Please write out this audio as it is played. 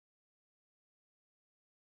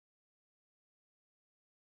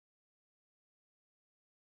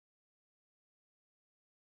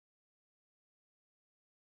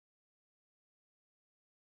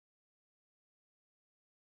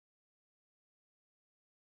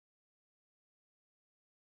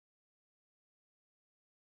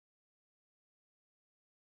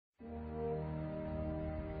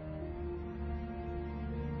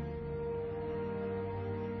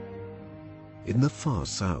In the far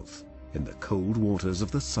south, in the cold waters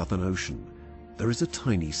of the Southern Ocean, there is a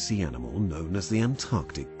tiny sea animal known as the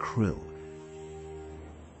Antarctic krill.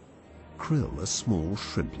 Krill are small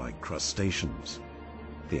shrimp-like crustaceans.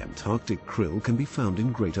 The Antarctic krill can be found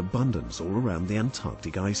in great abundance all around the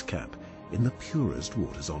Antarctic ice cap, in the purest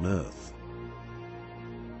waters on Earth.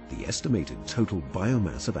 The estimated total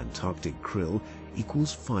biomass of Antarctic krill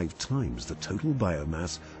equals 5 times the total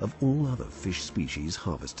biomass of all other fish species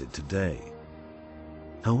harvested today.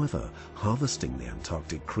 However, harvesting the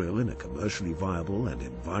Antarctic krill in a commercially viable and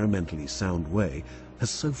environmentally sound way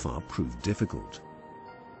has so far proved difficult.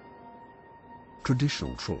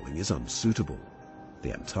 Traditional trawling is unsuitable.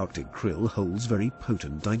 The Antarctic krill holds very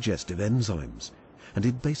potent digestive enzymes, and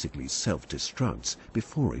it basically self-destructs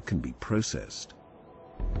before it can be processed.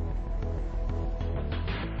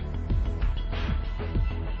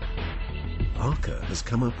 Aker has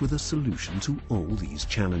come up with a solution to all these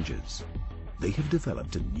challenges. They have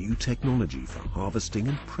developed a new technology for harvesting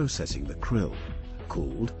and processing the krill,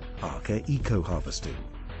 called Aker eco-harvesting.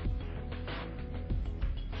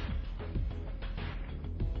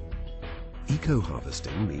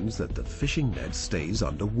 Eco-harvesting means that the fishing net stays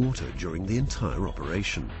underwater during the entire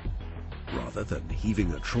operation. Rather than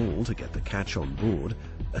heaving a trawl to get the catch on board,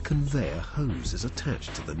 a conveyor hose is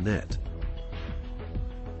attached to the net.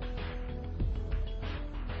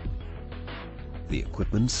 The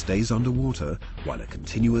equipment stays underwater while a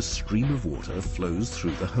continuous stream of water flows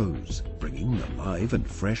through the hose, bringing the live and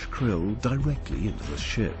fresh krill directly into the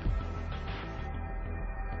ship.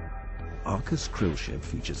 Aker's krill ship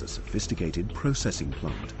features a sophisticated processing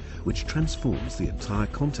plant which transforms the entire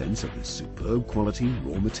contents of this superb quality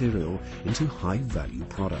raw material into high-value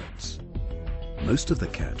products. Most of the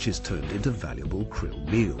catch is turned into valuable krill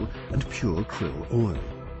meal and pure krill oil,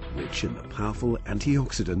 rich in the powerful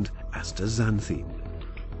antioxidant astaxanthin.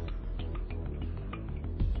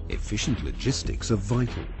 Efficient logistics are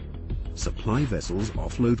vital. Supply vessels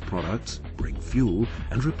offload products, bring fuel,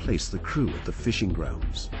 and replace the crew at the fishing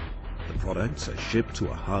grounds. The products are shipped to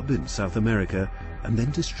a hub in South America and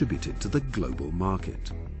then distributed to the global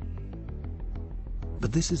market.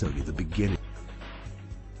 But this is only the beginning.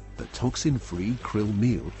 The toxin-free krill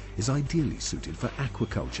meal is ideally suited for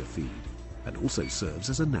aquaculture feed, and also serves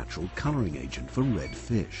as a natural coloring agent for red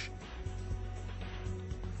fish.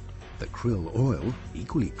 The krill oil,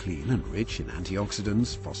 equally clean and rich in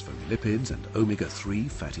antioxidants, phospholipids and omega-3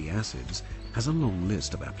 fatty acids, has a long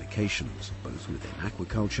list of applications, both within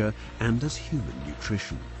aquaculture and as human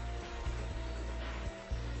nutrition.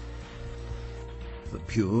 The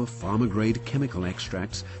pure pharma-grade chemical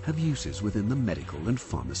extracts have uses within the medical and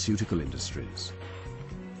pharmaceutical industries.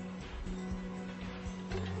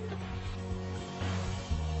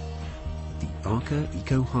 Aker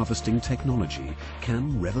eco-harvesting technology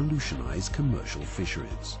can revolutionize commercial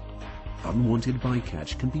fisheries. Unwanted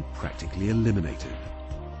bycatch can be practically eliminated.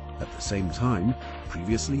 At the same time,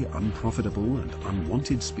 previously unprofitable and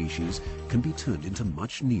unwanted species can be turned into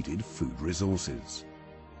much-needed food resources.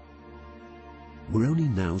 We're only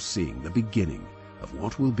now seeing the beginning of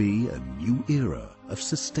what will be a new era of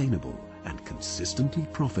sustainable and consistently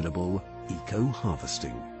profitable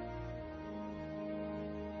eco-harvesting.